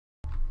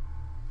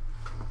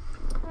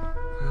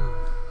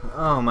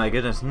Oh my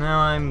goodness, now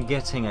I'm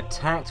getting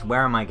attacked.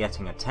 Where am I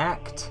getting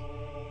attacked?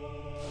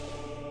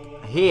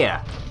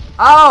 Here.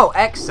 Oh,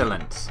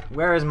 excellent.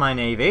 Where is my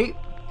navy?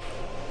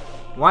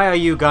 Why are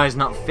you guys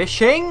not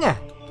fishing?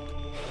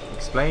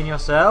 Explain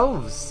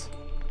yourselves.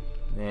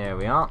 There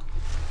we are.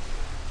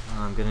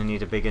 Oh, I'm gonna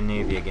need a bigger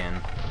navy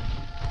again.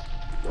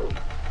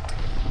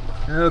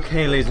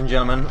 Okay, ladies and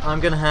gentlemen, I'm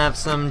gonna have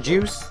some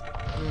juice.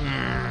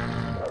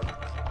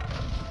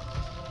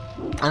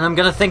 And I'm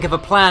gonna think of a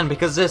plan,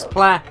 because the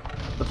plan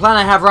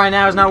I have right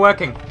now is not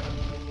working.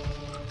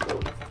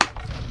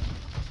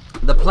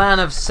 The plan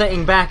of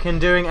sitting back and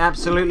doing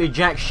absolutely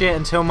jack shit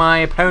until my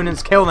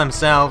opponents kill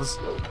themselves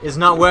is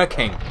not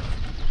working.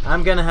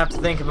 I'm gonna have to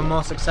think of a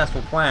more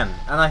successful plan.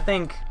 And I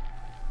think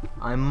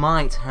I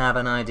might have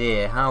an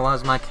idea. How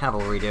was my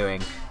cavalry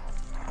doing?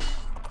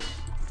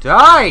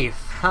 Dive!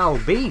 How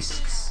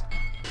beasts!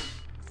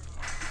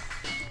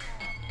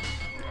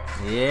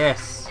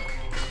 Yes.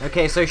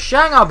 Okay, so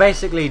Shang are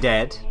basically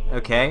dead.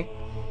 Okay.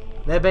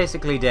 They're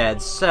basically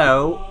dead.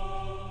 So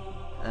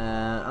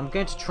I'm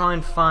going to try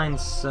and find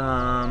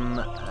some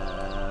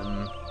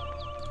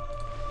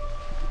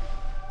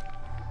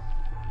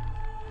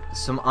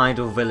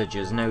idle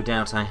villagers. No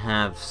doubt I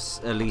have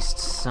at least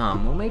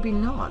some, or maybe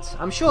not.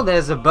 I'm sure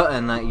there's a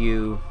button that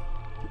you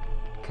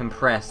can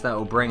press that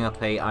will bring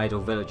up a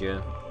idle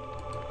villager.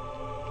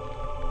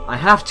 I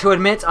have to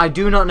admit, I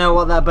do not know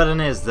what that button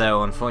is,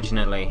 though,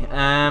 unfortunately.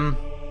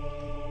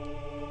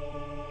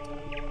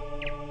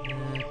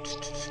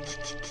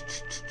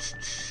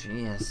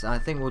 Yes, I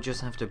think we'll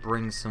just have to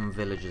bring some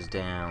villagers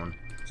down.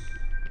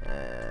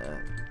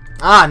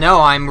 Ah,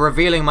 no, I'm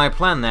revealing my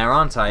plan there,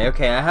 aren't I?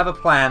 Okay, I have a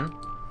plan.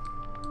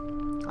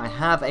 I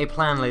have a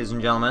plan, ladies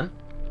and gentlemen.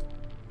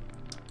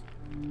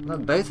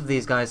 Look, both of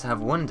these guys have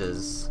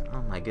wonders.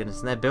 Oh my goodness,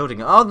 and they're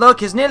building. Oh,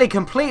 look, it's nearly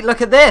complete.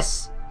 Look at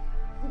this.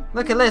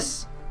 Look at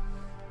this.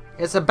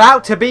 It's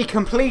about to be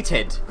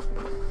completed.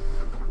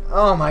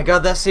 Oh my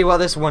god, let's see what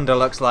this wonder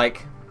looks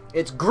like.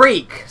 It's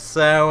Greek,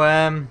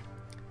 so,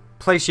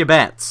 place your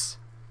bets.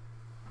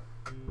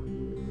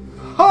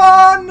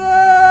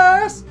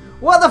 Harness!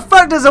 What the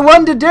fuck does a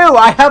wonder do?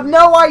 I have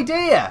no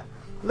idea.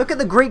 Look at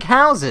the Greek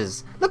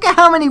houses. Look at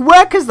how many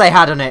workers they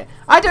had on it.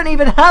 I don't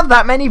even have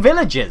that many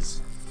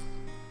villagers.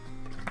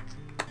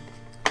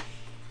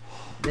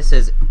 This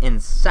is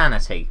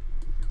insanity.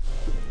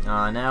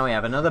 Now we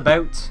have another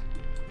boat.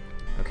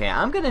 Okay,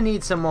 I'm gonna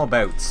need some more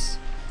boats.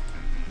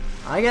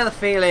 I get the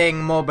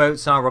feeling more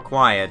boats are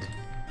required.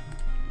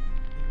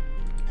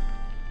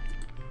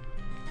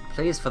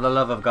 Please, for the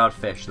love of God,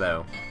 fish,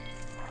 though.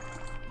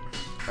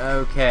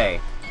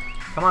 Okay.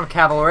 Come on,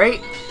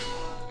 cavalry.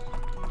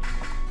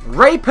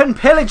 Rape and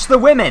pillage the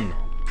women!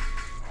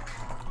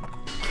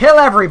 Kill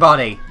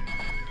everybody!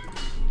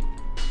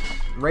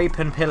 Rape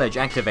and pillage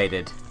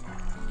activated.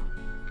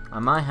 I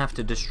might have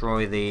to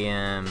destroy the,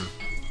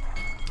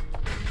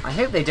 I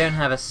hope they don't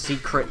have a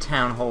secret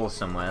town hall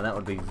somewhere. That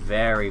would be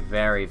very,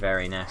 very,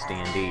 very nasty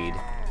indeed.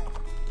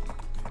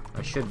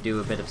 I should do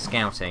a bit of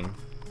scouting.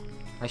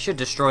 I should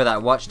destroy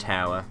that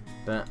watchtower,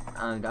 but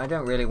I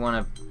don't really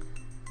want to...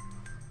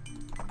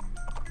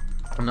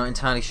 I'm not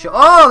entirely sure.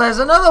 Oh, there's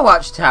another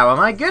watchtower!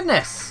 My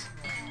goodness!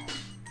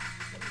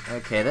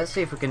 Okay, let's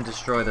see if we can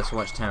destroy this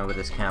watchtower with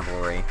this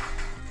cavalry.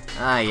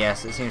 Ah,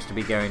 yes, it seems to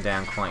be going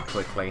down quite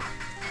quickly.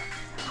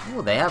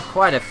 Oh, they have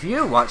quite a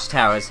few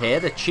watchtowers here,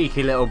 the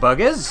cheeky little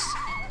buggers.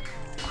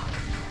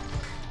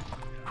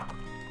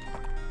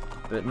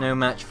 But no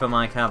match for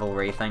my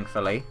cavalry,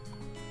 thankfully.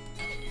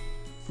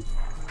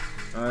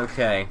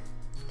 Okay.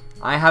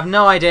 I have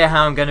no idea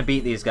how I'm going to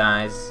beat these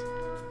guys.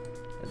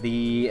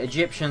 The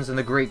Egyptians and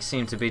the Greeks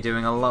seem to be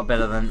doing a lot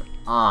better than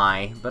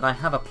I, but I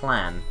have a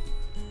plan.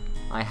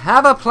 I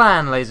have a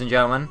plan, ladies and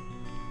gentlemen.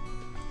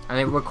 And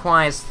it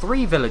requires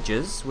 3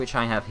 villagers, which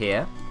I have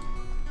here,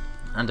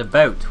 and a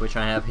boat, which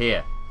I have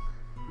here.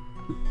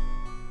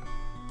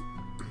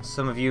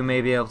 Some of you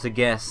may be able to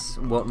guess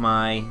what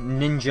my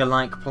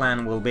ninja-like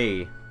plan will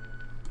be.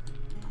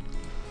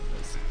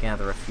 Let's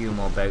gather a few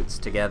more boats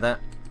together.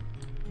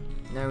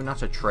 No,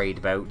 not a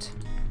trade boat.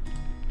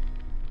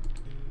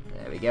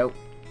 There we go.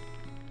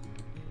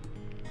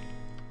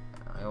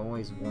 I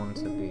always want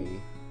to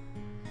be...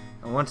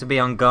 I want to be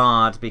on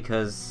guard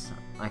because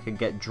I could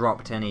get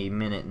dropped any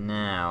minute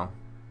now.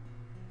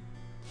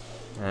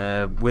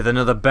 With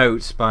another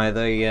boat by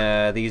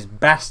these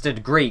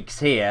bastard Greeks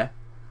here.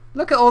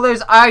 Look at all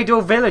those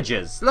idle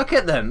villagers. Look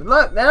at them.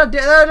 Look, they're not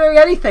doing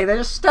anything. They're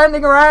just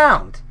standing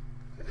around.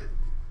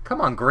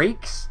 Come on,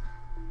 Greeks.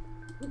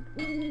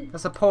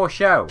 That's a poor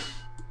show.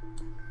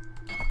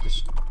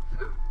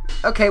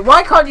 Okay,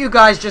 why can't you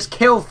guys just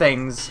kill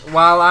things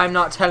while I'm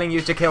not telling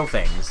you to kill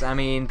things? I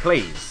mean,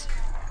 please.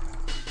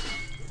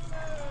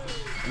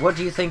 What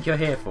do you think you're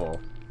here for?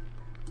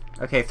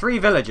 Okay, 3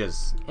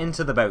 villagers.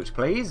 Into the boat,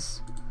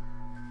 please.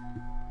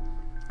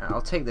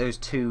 I'll take those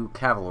 2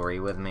 cavalry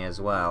with me as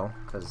well,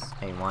 because,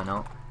 hey, why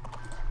not?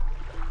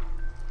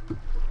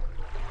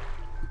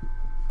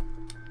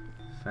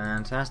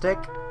 Fantastic.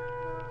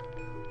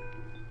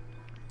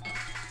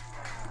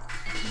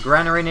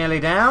 Granary nearly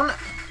down.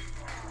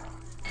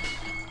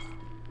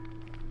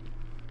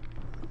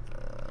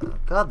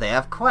 God, they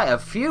have quite a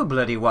few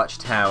bloody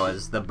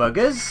watchtowers, the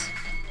buggers.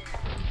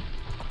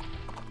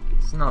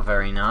 It's not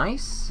very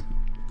nice.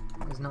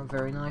 It's not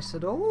very nice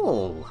at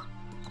all.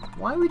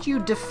 Why would you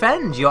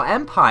defend your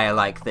empire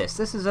like this?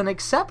 This is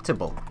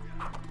unacceptable.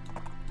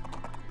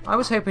 I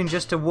was hoping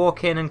just to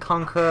walk in and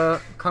conquer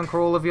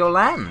all of your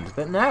land,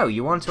 but no,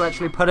 you want to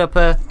actually put up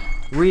a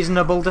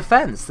reasonable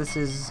defense. This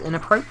is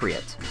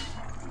inappropriate.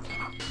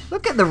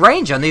 Look at the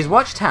range on these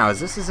watchtowers.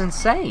 This is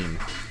insane.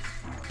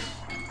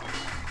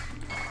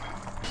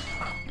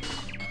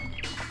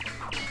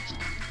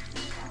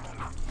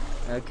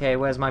 Okay,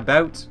 where's my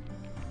boat?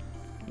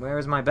 Where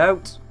is my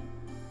boat?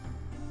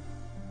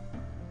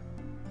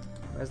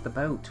 Where's the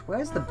boat?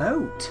 Where's the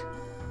boat?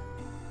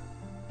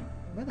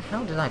 Where the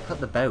hell did I put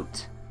the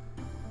boat?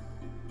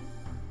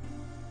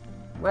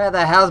 Where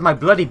the hell's my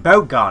bloody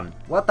boat gone?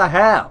 What the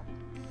hell?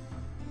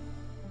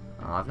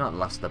 Oh, I've not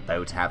lost the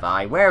boat, have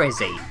I? Where is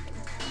he?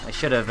 I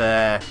should have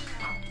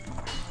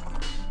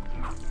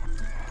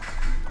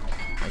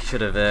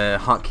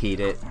hotkeyed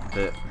it,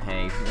 but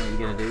hey, what are you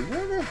gonna do?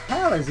 Where the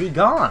hell has he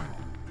gone?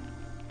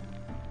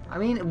 I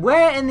mean,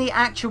 where in the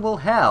actual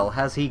hell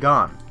has he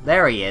gone?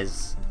 There he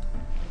is.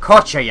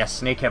 Caught you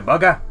sneaky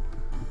bugger!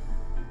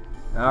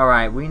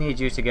 Alright, we need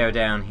you to go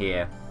down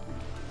here.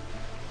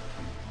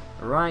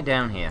 Right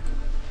down here.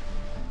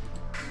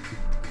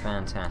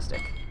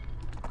 Fantastic.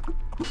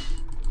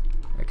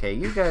 Okay,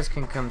 you guys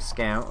can come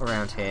scout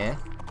around here.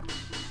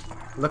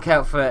 Look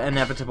out for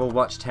inevitable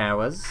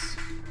watchtowers.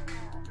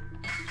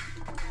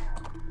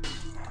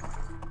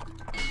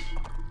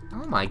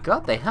 Oh my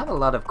god, they have a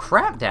lot of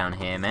crap down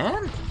here,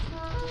 man.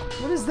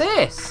 What is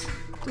this?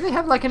 Do they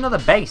have like another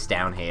base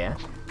down here?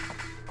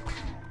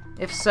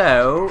 If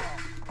so,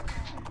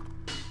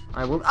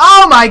 I will...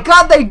 Oh my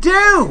god, they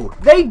do!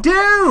 They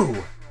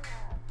do!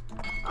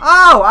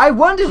 Oh, I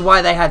wondered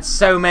why they had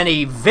so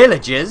many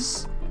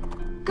villagers.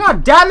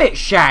 God damn it,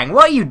 Shang,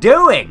 what are you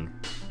doing?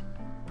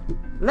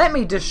 Let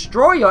me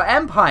destroy your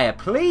empire,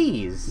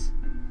 please.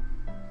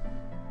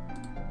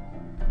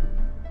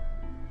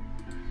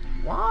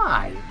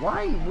 Why?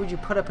 Why would you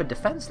put up a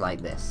defense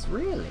like this?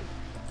 Really?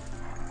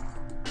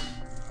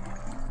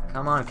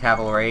 Come on,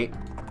 cavalry.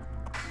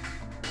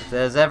 If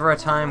there's ever a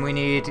time we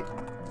need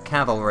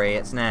cavalry,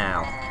 it's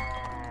now.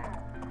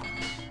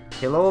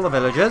 Kill all the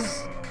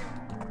villagers.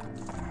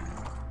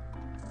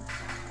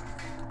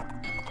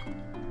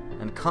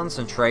 And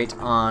concentrate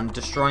on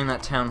destroying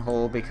that town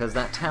hall, because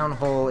that town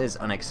hall is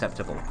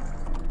unacceptable.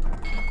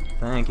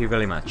 Thank you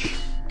very much.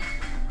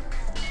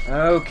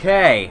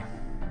 Okay.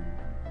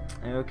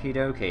 Okie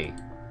dokie.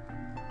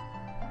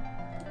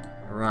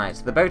 Right,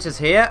 the boat is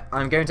here.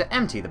 I'm going to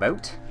empty the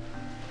boat.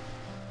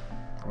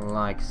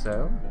 Like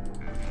so.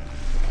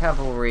 The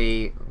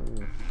cavalry...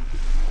 Ooh.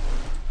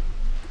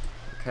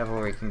 The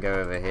cavalry can go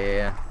over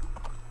here.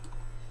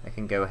 They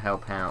can go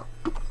help out.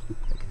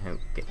 They can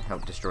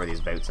help destroy these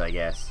boats, I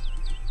guess.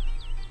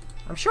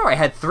 I'm sure I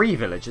had 3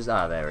 villagers.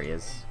 Ah, there he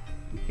is.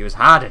 He was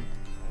hardened.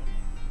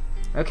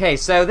 Okay,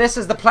 so this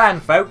is the plan,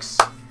 folks.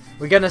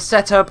 We're going to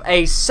set up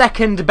a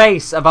second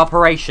base of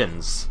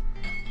operations.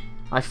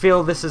 I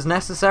feel this is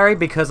necessary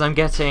because I'm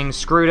getting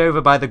screwed over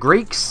by the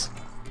Greeks.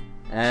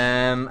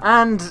 And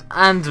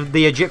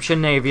the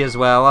Egyptian Navy as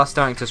well are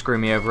starting to screw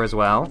me over as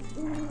well.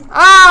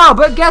 Oh,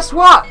 but guess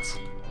what?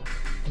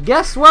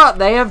 Guess what?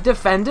 They have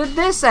defended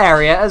this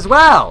area as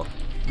well.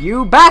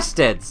 You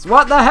bastards!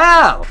 What the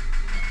hell?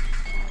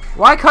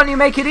 Why can't you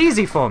make it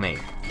easy for me?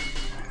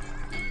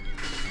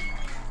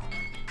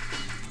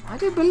 I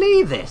don't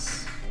believe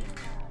this.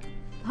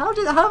 How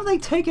have they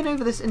taken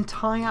over this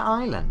entire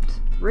island?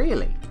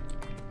 Really?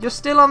 You're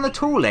still on the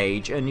tool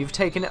age and you've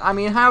taken it... I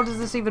mean, how does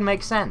this even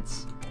make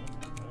sense?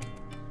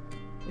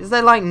 Is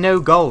there like no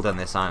gold on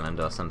this island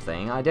or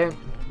something? I don't...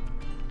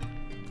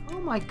 Oh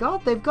my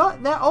god,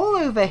 they're all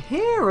over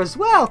here as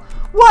well.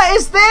 What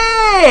is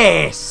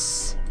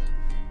this?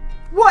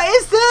 What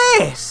is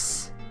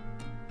this?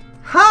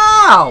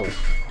 How?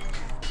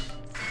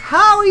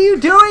 How are you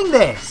doing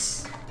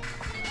this?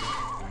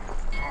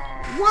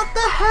 What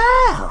the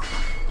hell?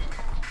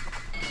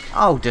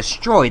 Oh,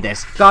 destroy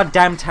this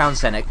goddamn town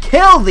center.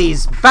 Kill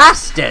these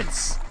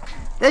bastards!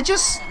 They're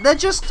just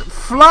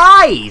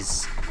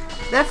flies.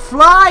 They're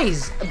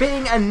flies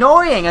being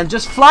annoying and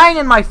just flying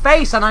in my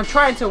face, and I'm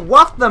trying to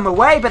waft them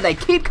away, but they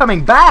keep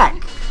coming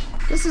back.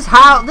 This is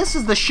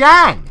the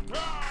Shang.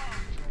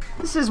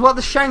 This is what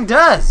the Shang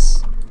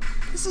does.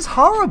 This is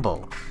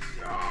horrible.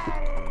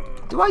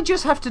 Do I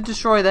just have to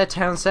destroy their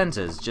town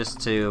centers just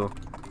to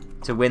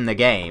win the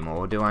game,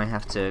 or do I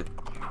have to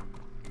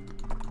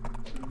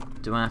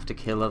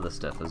kill other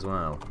stuff as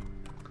well?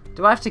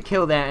 Do I have to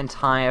kill their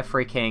entire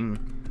freaking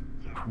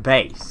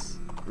base?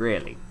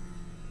 Really?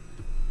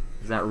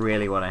 Is that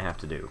really what I have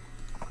to do?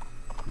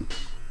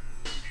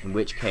 In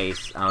which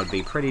case, I would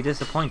be pretty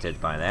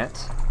disappointed by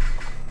that.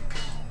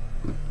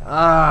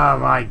 Oh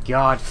my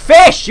god.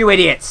 Fish, you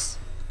idiots!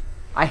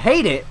 I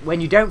hate it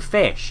when you don't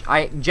fish.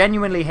 I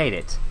genuinely hate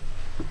it.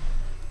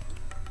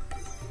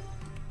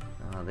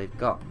 Oh, they've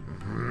got...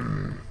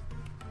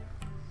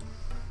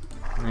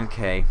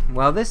 Okay,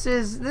 well this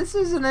is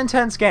an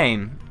intense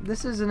game.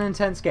 This is an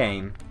intense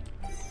game.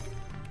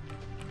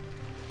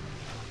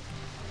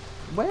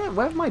 Where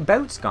have my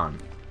boats gone?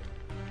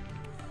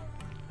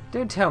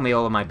 Don't tell me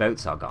all of my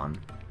boats are gone.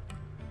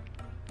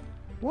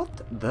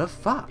 What the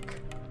fuck?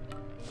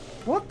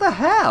 What the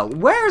hell?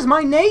 Where is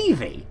my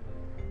navy?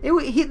 They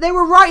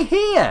were right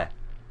here.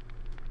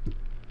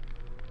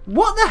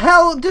 What the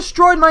hell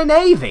destroyed my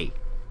navy?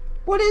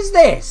 What is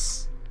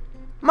this?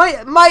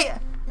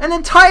 An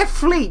entire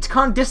fleet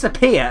can't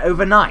disappear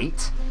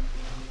overnight.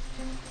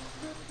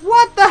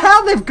 What the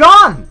hell? They've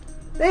gone!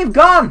 They've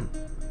gone!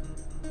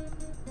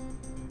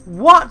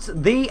 What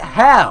the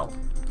hell?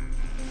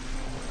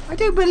 I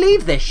don't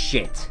believe this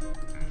shit.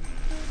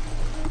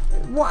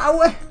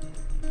 What?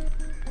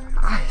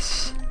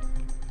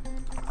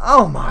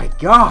 Oh my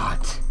god.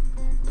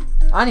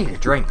 I need a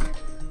drink.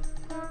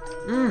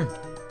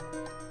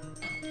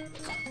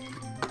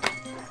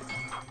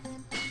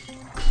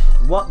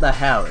 What the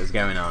hell is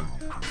going on?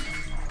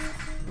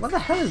 What the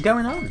hell is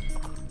going on?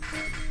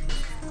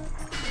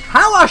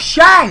 How are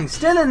Shang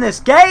still in this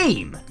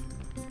game?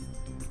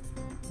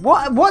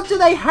 What do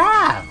they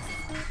have?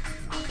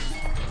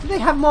 Do they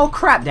have more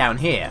crap down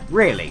here?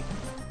 Really?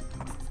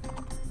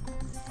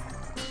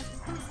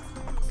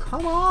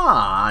 Come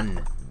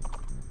on!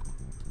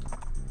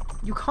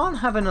 You can't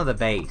have another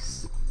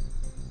base.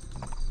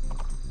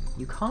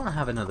 You can't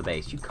have another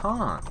base. You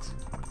can't.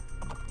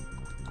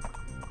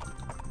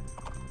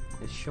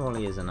 This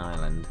surely is an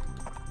island.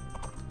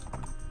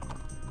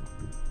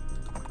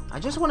 I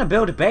just want to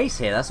build a base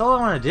here. That's all I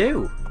want to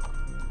do.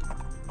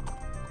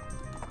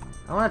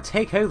 I want to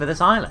take over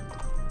this island.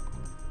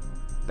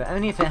 But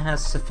only if it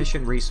has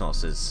sufficient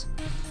resources.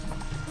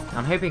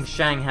 I'm hoping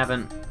Shang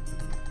haven't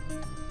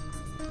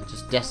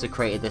just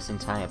desecrated this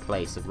entire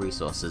place of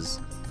resources.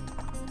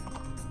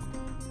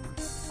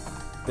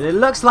 But it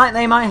looks like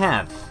they might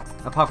have.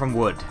 Apart from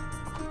wood.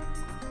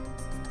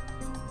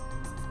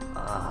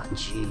 Oh,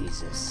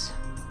 Jesus.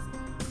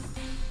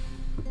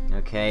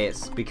 Okay,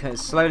 it's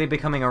slowly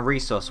becoming a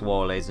resource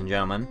war, ladies and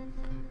gentlemen.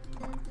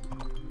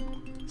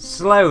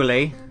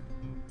 Slowly.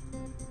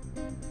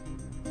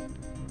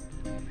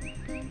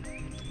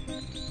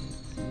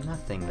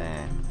 Nothing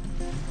there.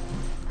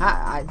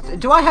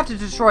 Do I have to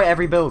destroy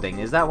every building?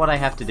 Is that what I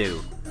have to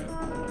do?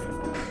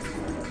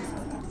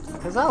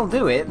 Because I'll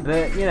do it,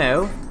 but, you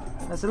know,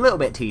 that's a little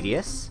bit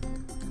tedious.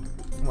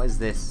 What is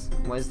this?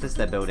 What is this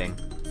they're building?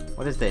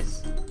 What is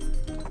this?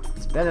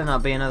 It's better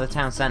not be another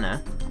town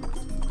centre.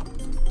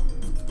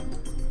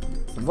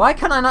 Why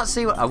can I not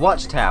see a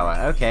watchtower?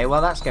 Okay,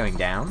 well that's going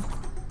down.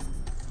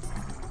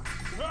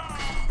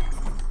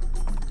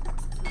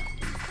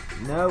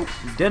 No,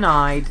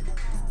 denied.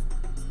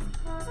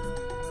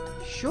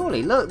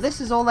 Surely, look,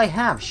 this is all they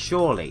have.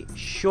 Surely,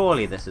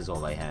 surely this is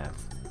all they have.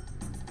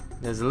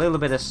 There's a little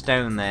bit of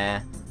stone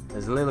there.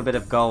 There's a little bit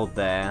of gold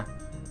there.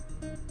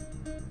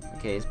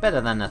 Okay, it's better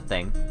than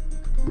nothing.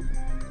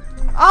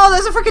 Oh,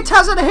 there's a freaking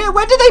town centre here!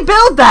 When did they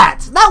build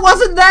that? That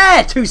wasn't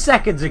there 2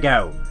 seconds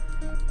ago!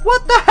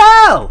 What the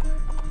hell?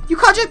 You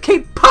can't just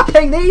keep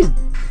popping these...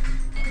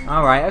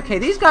 Alright, okay,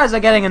 these guys are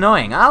getting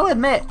annoying. I'll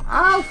admit.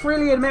 I'll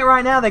freely admit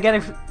right now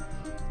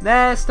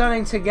they're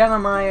starting to get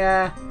on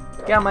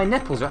my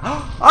nipples.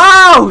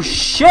 Oh,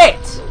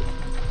 shit!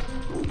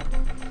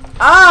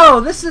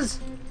 Oh, this is...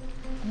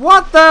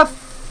 What the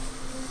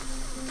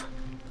f...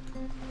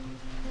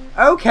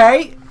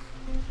 Okay.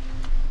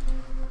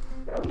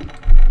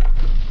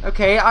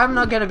 Okay, I'm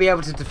not going to be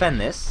able to defend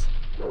this.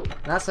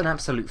 That's an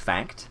absolute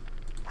fact.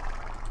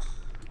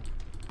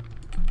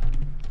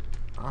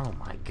 Oh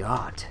my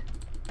god.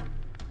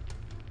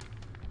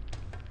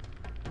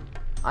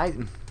 I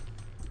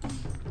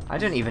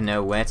don't even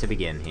know where to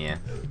begin here.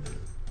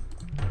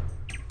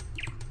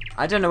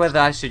 I don't know whether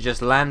I should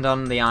just land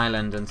on the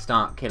island and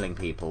start killing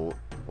people,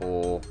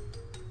 or...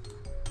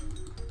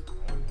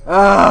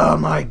 Oh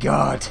my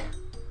god.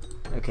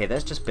 Okay,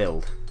 let's just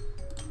build.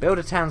 Build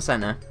a town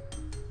centre.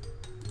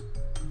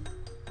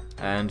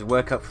 And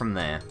work up from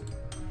there.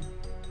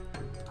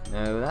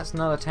 No, that's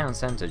not a town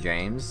centre,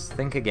 James.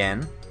 Think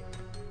again.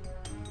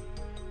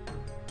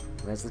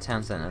 Where's the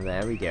town centre?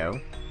 There we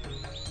go.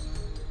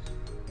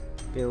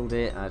 Build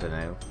it, I don't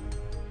know.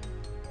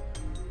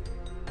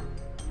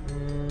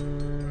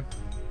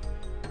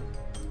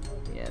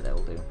 Yeah,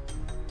 that'll do.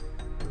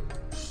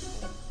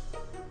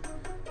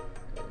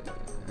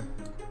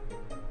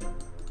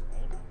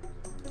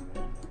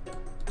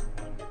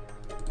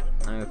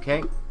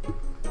 Okay.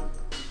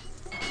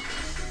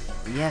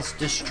 Yes,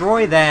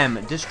 destroy them!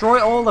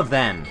 Destroy all of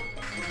them!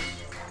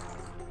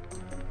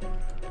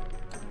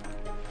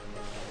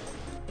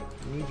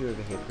 I need you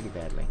over here pretty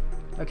badly.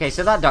 Okay,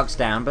 so that dock's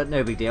down, but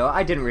no big deal.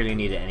 I didn't really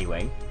need it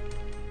anyway.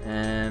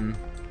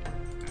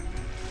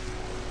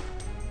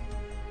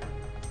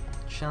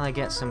 Shall I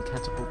get some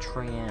catapult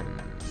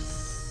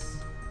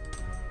triens?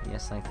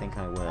 Yes, I think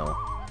I will.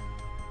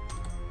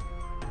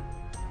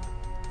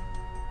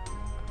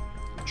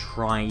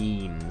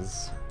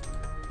 Triens,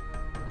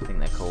 I think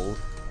they're called.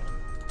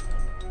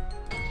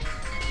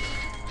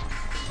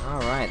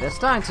 Alright, they're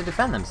starting to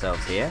defend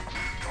themselves here.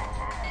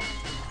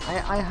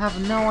 I have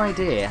no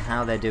idea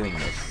how they're doing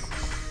this.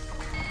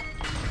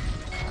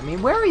 I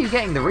mean, where are you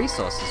getting the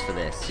resources for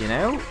this, you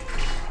know?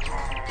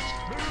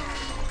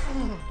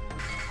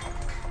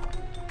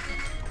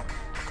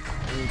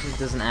 It just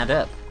doesn't add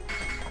up.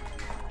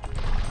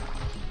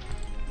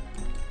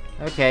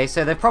 Okay,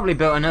 so they've probably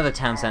built another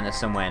town centre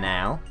somewhere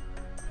now.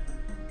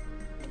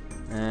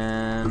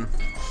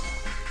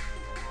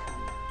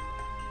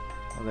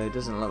 Although it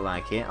doesn't look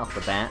like it off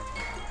the bat.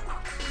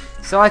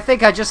 So I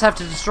think I just have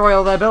to destroy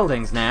all their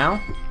buildings now.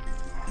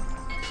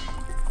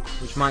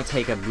 Which might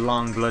take a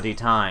long bloody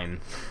time.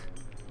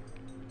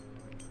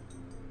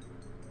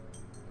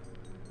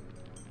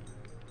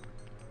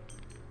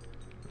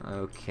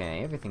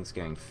 Okay, everything's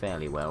going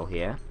fairly well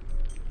here,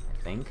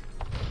 I think.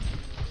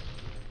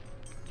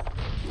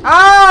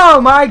 Oh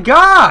my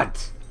god!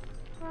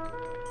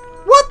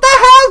 What the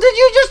hell did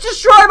you just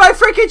destroy my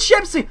freaking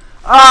ship?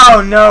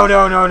 Oh no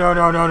no no no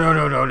no no no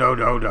no no no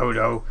no no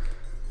no.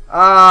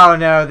 Oh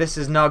no, this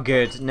is not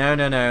good. No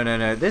no no no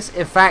no. This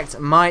in fact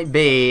might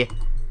be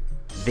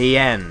the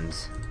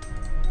end.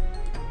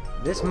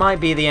 This might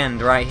be the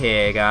end right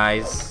here,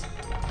 guys.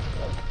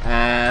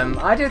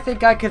 I don't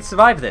think I could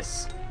survive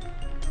this.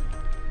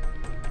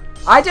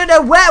 I don't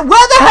know where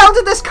the hell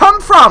did this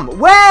come from?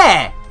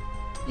 Where?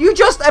 You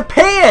just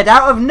appeared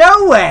out of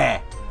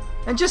nowhere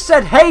and just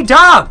said, "Hey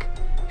dog,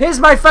 here's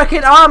my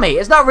fucking army."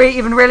 It's not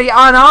even really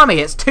an army,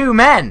 it's 2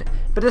 men.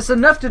 But it's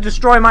enough to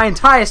destroy my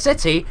entire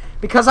city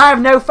because I have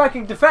no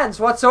fucking defense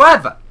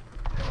whatsoever.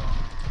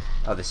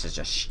 Oh, this is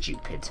just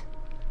stupid.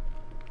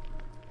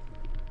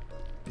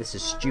 This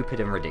is stupid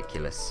and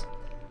ridiculous.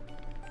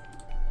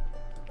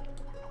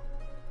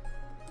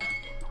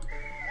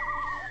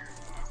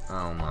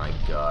 Oh my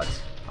god.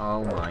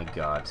 Oh my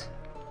god.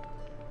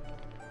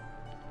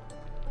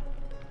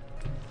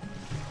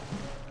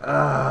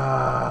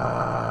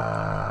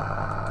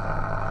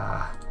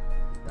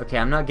 Okay,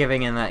 I'm not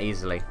giving in that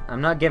easily. I'm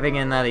not giving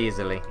in that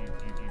easily.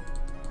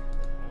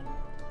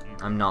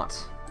 I'm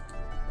not.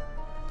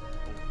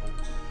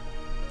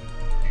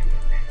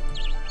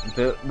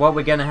 But what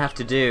we're gonna have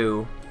to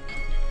do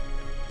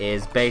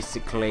is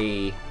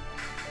basically...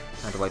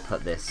 How do I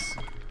put this?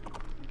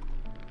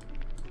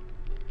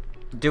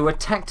 Do a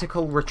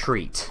tactical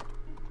retreat.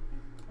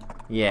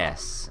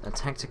 Yes, a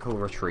tactical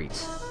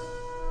retreat.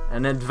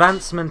 An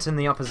advancement in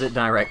the opposite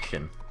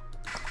direction.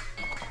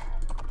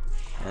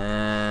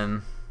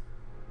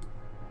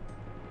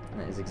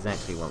 That is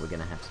exactly what we're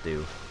going to have to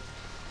do.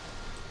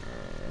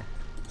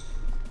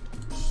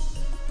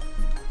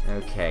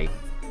 Okay.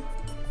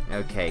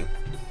 Okay.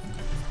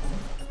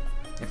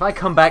 If I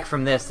come back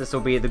from this, this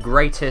will be the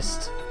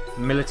greatest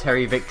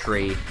military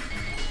victory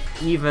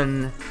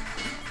even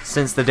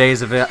since the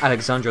days of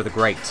Alexander the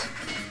Great.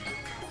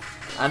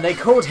 And they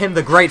called him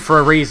the Great for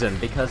a reason,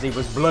 because he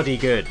was bloody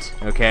good,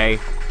 okay?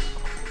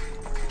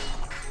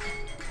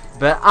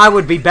 But I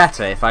would be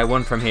better if I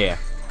won from here.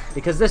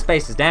 Because this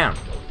base is down.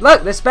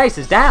 Look, this base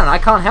is down. I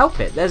can't help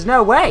it. There's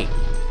no way.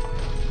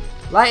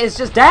 Like, it's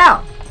just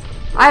down.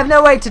 I have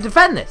no way to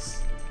defend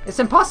this. It's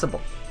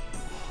impossible.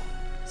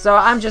 So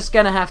I'm just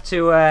gonna have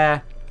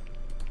to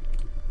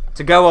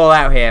go all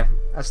out here.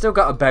 I've still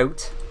got a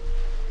boat.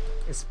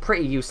 It's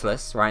pretty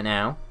useless right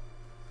now.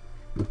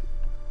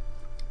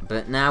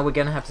 But now we're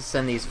gonna have to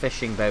send these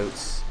fishing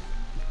boats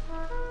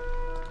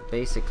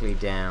basically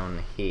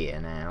down here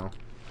now.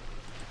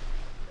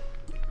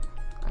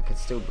 I could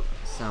still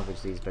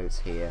salvage these boats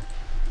here.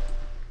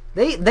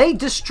 They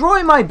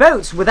destroy my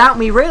boats without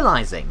me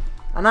realizing.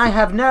 And I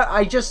have no...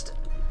 it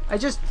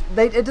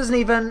doesn't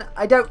even...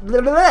 I don't...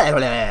 You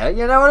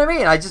know what I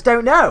mean? I just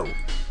don't know.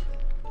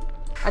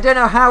 I don't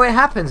know how it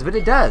happens, but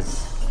it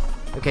does.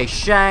 Okay,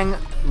 Shang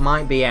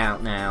might be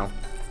out now.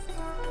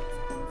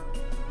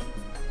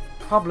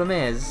 Problem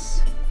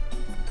is...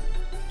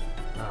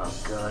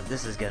 Oh god,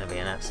 this is going to be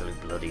an absolute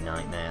bloody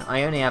nightmare.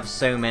 I only have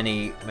so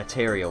many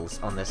materials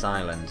on this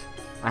island.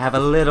 I have a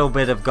little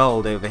bit of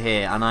gold over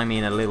here, and I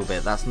mean a little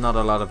bit. That's not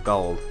a lot of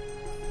gold.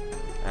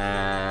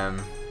 I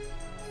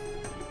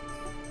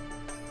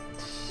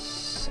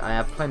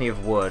have plenty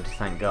of wood,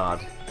 thank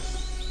god.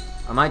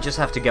 I might just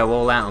have to go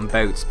all out on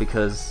boats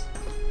because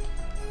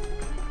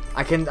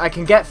I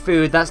can get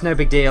food, that's no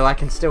big deal. I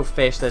can still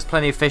fish. There's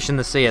plenty of fish in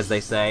the sea, as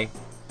they say.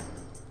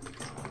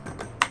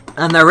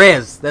 And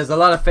there's a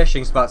lot of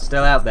fishing spots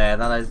still out there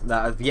that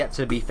have yet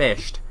to be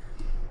fished.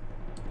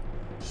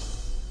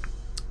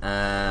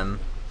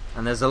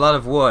 And there's a lot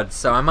of wood,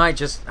 so I might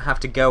just have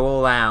to go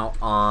all out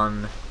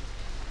on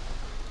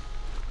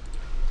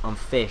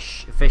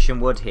fish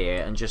and wood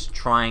here, and just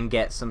try and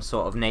get some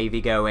sort of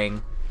navy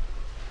going.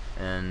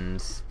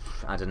 And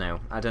I don't know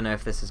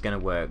if this is going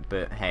to work,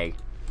 but hey,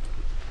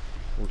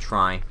 we'll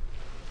try.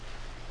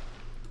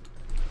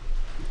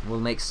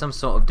 We'll make some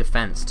sort of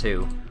defense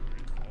too.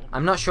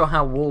 I'm not sure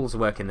how walls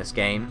work in this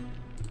game,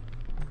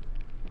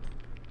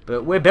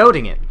 but we're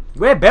building it.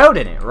 We're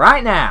building it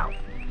right now.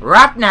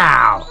 Right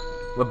now.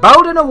 We're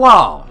building a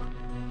wall.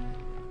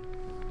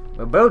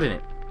 We're building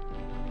it.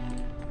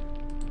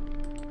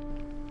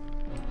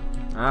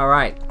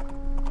 Alright.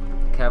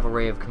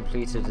 Cavalry have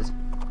completed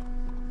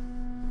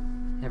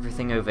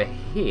everything over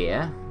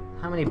here.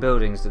 How many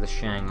buildings do the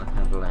Shang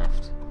have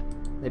left?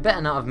 They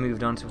better not have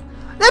moved on to...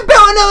 They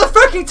built another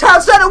fucking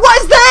town center!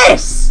 What is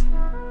this?!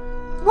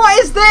 What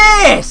is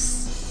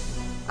this?!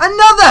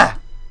 Another!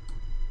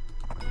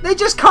 They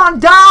just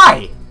can't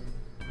die!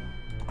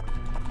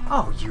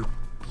 Oh,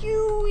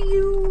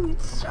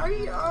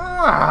 sorry,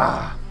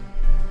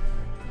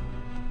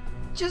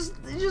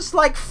 just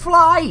like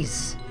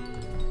flies.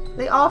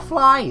 They are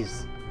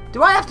flies.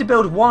 Do I have to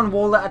build one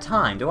wall at a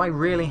time? Do I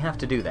really have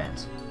to do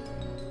that?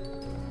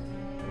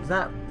 Is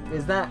that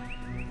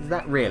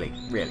really?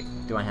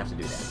 Do I have to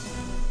do that?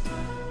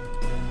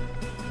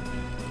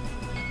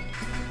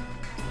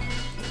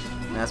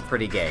 That's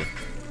pretty gay.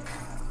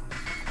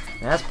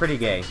 That's pretty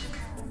gay.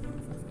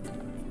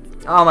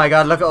 Oh my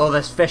god, look at all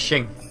this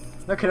fishing.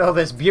 Look at all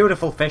this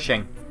beautiful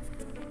fishing.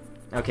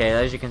 Okay,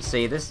 as you can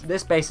see,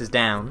 this base is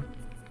down.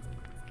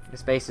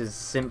 This base is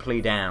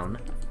simply down.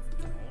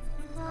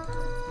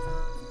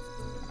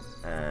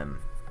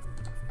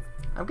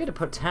 I'm going to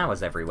put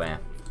towers everywhere.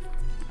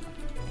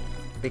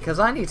 Because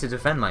I need to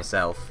defend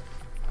myself.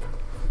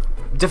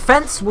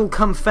 Defense will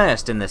come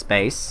first in this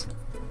base.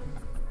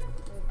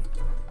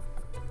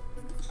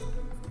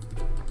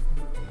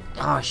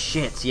 Oh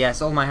shit,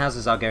 yes, all my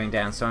houses are going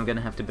down, so I'm going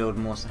to have to build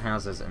more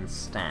houses and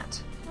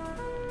stat.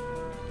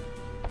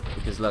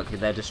 Because look,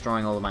 they're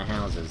destroying all of my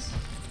houses.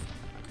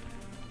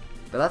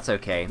 But that's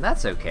okay,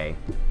 that's okay.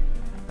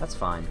 That's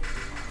fine.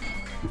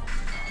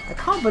 I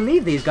can't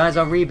believe these guys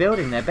are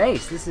rebuilding their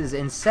base. This is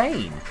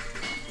insane.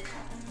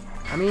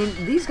 I mean,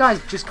 these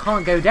guys just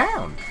can't go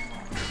down.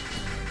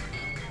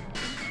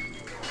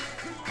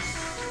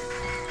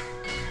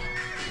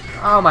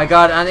 Oh my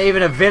god, and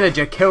even a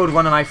villager killed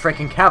one of my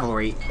frickin'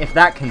 cavalry, if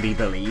that can be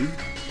believed.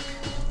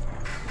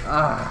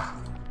 Ah.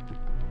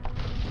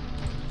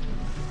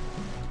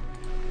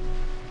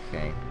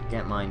 Okay,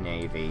 get my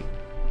navy.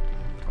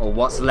 Or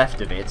what's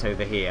left of it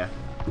over here.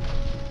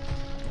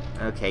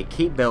 Okay,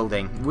 keep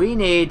building. We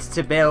need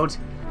to build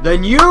the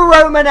new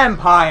Roman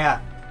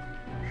Empire!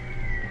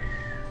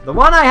 The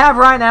one I have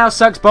right now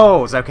sucks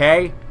balls,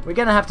 okay? We're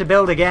gonna have to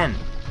build again.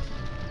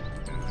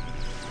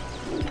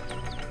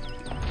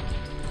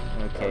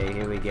 Okay,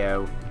 here we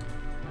go.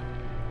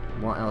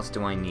 What else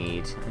do I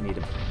need? I need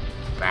a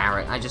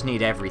barrack. I just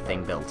need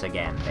everything built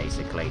again,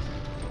 basically.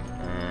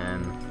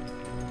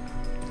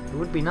 It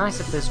would be nice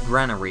if this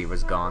granary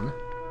was gone.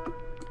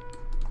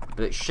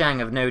 But Shang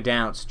have no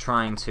doubt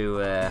trying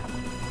to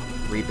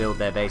rebuild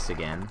their base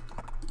again.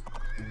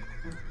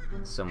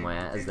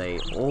 Somewhere, as they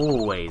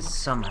always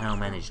somehow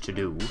manage to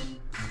do.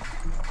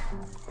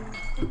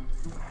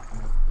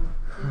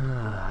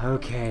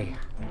 Okay.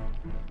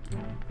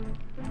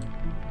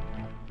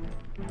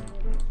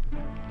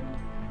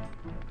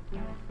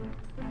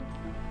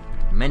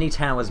 Many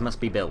towers must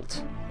be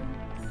built.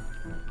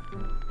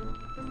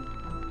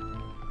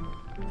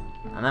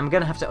 And I'm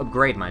gonna have to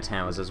upgrade my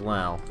towers as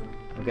well.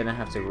 I'm gonna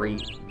have to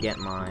get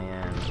my,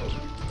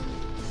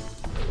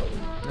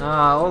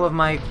 all of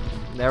my...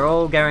 They're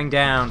all going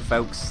down,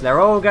 folks. They're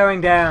all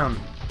going down!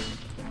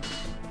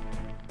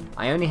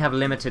 I only have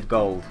limited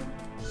gold.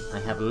 I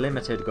have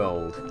limited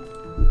gold.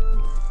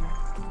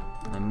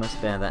 I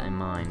must bear that in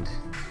mind.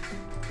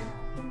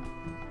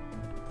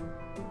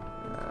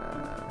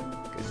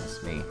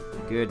 Goodness me.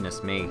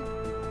 Goodness me.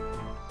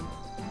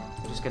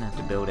 I'm just gonna have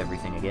to build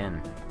everything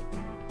again.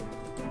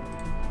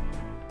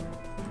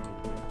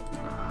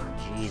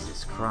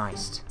 Jesus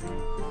Christ.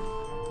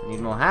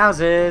 Need more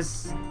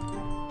houses!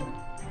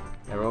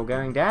 They're all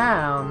going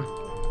down!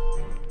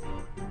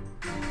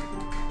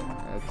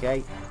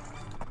 Okay.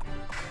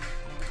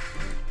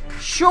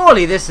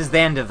 Surely this is the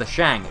end of the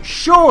Shang.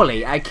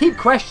 Surely! I keep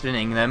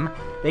questioning them.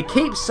 They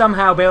keep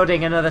somehow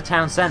building another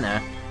town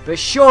centre. But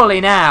surely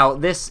now,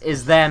 this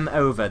is them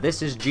over.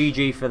 This is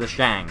GG for the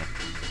Shang.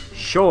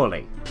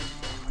 Surely.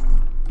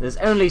 There's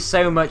only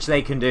so much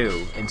they can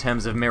do in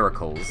terms of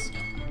miracles.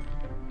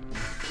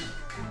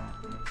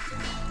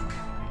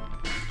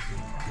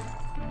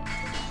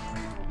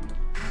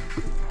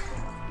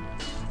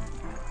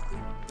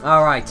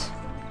 Alright.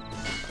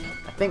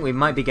 I think we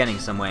might be getting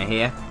somewhere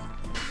here.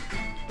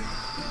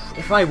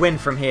 If I win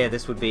from here,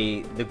 this would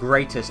be the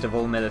greatest of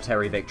all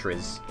military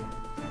victories.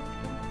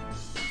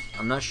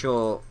 I'm not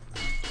sure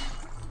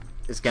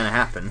it's gonna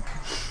happen.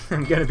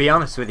 I'm gonna be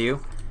honest with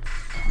you.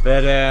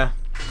 But,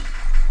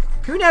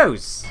 who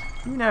knows?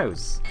 Who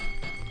knows?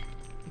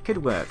 It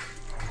could work.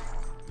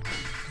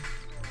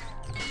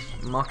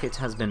 Market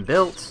has been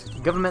built.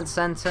 Government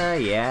center,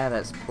 yeah,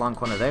 let's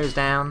plonk one of those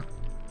down.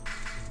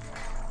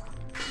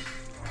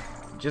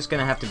 Just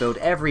gonna have to build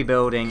every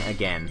building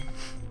again.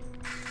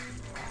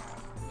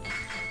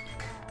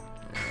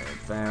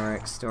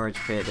 Barracks, storage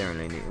pit, don't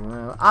really need...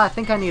 Well, I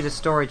think I need a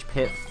storage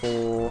pit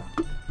for...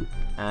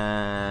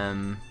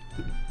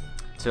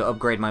 to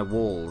upgrade my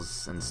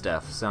walls and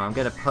stuff. So I'm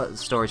gonna put the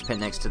storage pit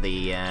next to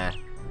the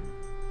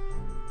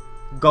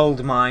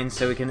gold mine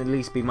so we can at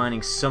least be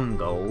mining some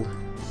gold.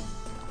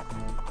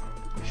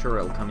 I'm sure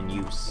it'll come in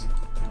use.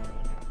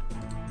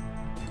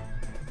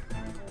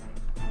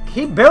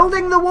 Keep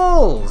building the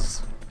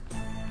walls!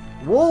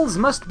 Walls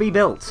must be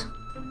built.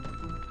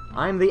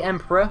 I'm the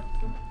Emperor.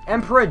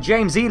 Emperor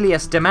James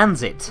Elias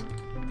demands it.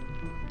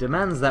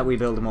 Demands that we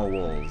build more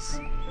walls.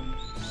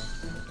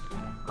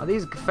 Are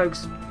these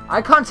folks...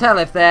 I can't tell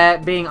if they're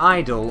being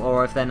idle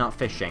or if they're not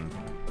fishing.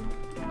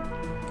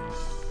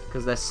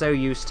 Because they're so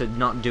used to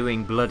not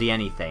doing bloody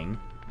anything.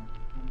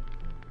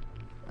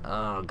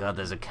 Oh god,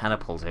 there's a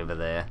catapult over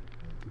there.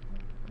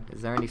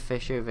 Is there any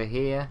fish over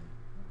here?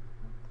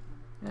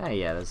 Oh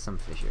yeah, there's some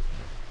fish over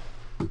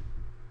there.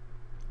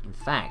 In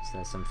fact,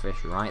 there's some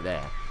fish right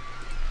there.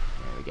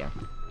 There we go.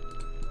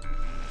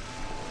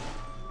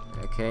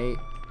 Okay.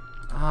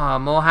 Ah, oh,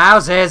 more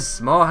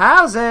houses! More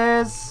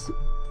houses!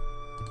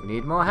 We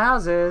need more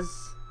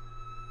houses.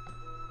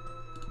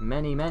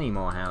 Many, many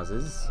more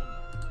houses.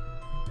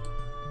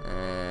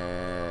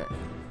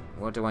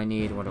 What do I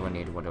need? What do I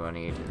need? What do I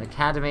need? An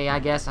academy, I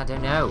guess? I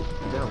don't know.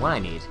 I don't know what I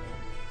need.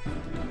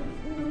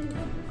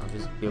 I'll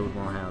just build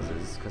more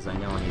houses, because I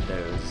know I need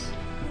those.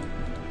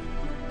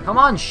 Come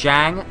on,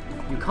 Shang!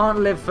 You can't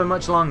live for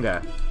much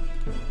longer.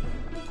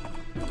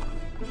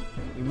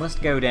 You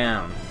must go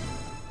down.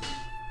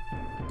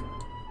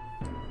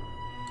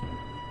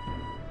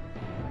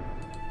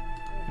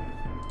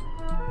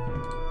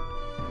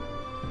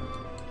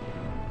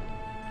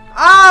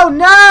 Oh,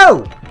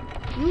 no!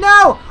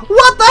 No!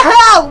 What the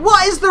hell?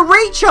 What is the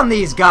reach on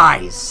these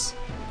guys?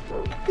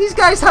 These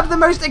guys have the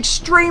most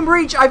extreme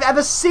reach I've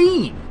ever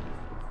seen.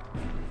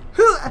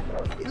 Who?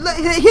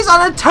 He's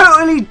on a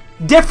totally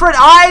different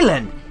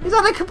island. He's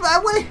on a...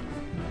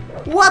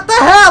 What the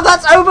hell?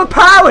 That's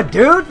overpowered,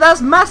 dude.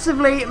 That's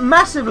massively,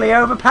 massively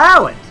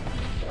overpowered.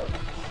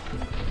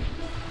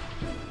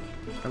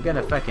 I'm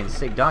gonna fucking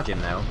sig dodge him,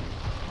 though.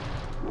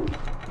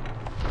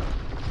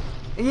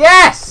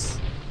 Yes!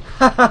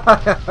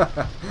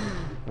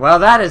 Well,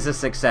 that is a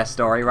success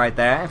story right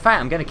there. In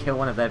fact, I'm going to kill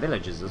one of their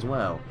villagers as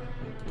well.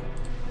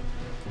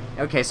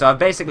 Okay, so I've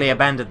basically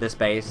abandoned this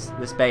base.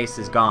 This base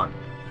is gone.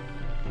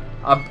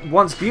 A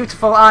once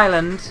beautiful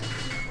island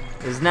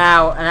is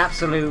now an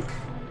absolute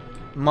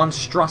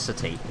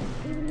monstrosity.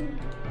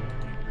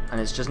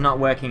 And it's just not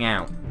working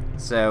out.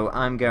 So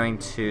I'm going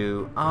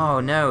to...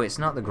 Oh, no, it's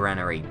not the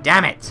granary.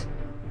 Damn it!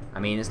 I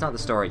mean, it's not the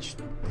storage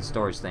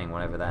thing,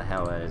 whatever the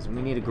hell it is.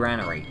 We need a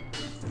granary.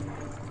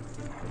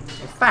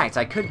 In fact,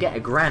 I could get a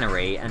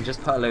granary and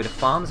just put a load of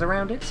farms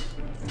around it.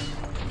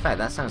 In fact,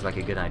 that sounds like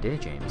a good idea,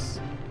 James.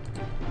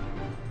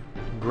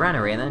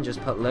 Granary and then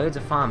just put loads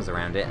of farms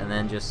around it and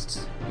then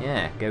just,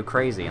 yeah, go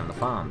crazy on the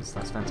farms.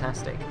 That's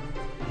fantastic.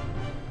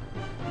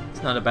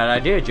 It's not a bad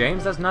idea,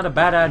 James. That's not a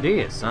bad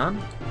idea,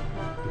 son.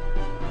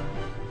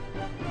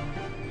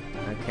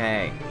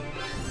 Okay.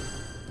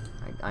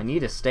 I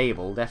need a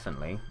stable,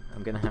 definitely.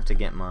 I'm gonna have to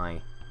get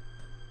my...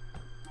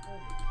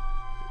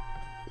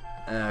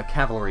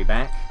 cavalry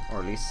back, or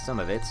at least some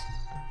of it.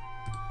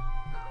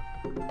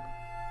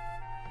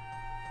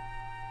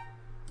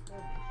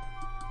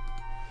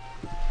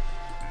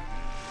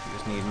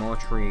 Just need more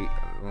tree...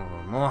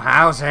 Oh, more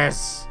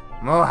houses!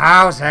 More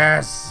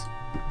houses!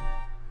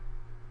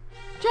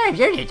 James,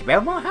 you need to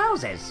build more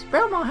houses!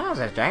 Build more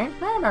houses, James!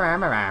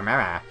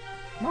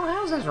 More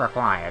houses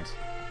required!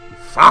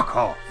 Fuck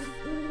off!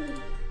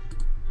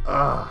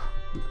 Ugh.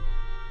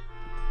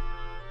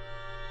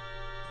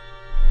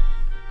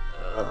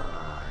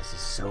 This is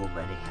so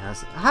many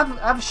houses.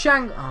 Have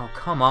Shang... Oh,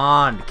 come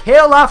on.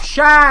 Kill off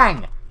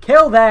Shang!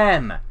 Kill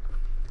them!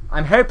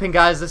 I'm hoping,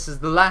 guys, this is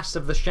the last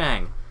of the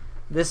Shang.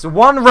 This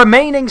one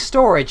remaining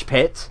storage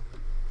pit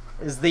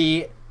is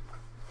the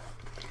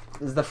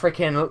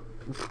freaking...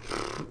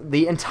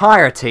 the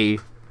entirety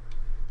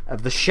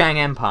of the Shang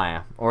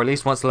Empire. Or at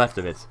least what's left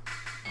of it.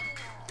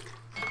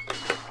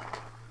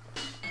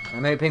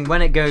 I'm hoping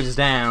when it goes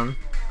down,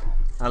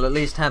 I'll at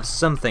least have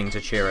something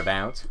to cheer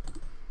about.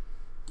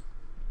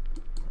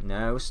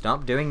 No,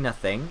 stop doing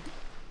nothing.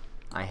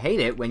 I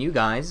hate it when you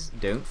guys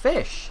don't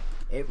fish.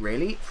 It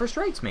really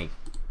frustrates me.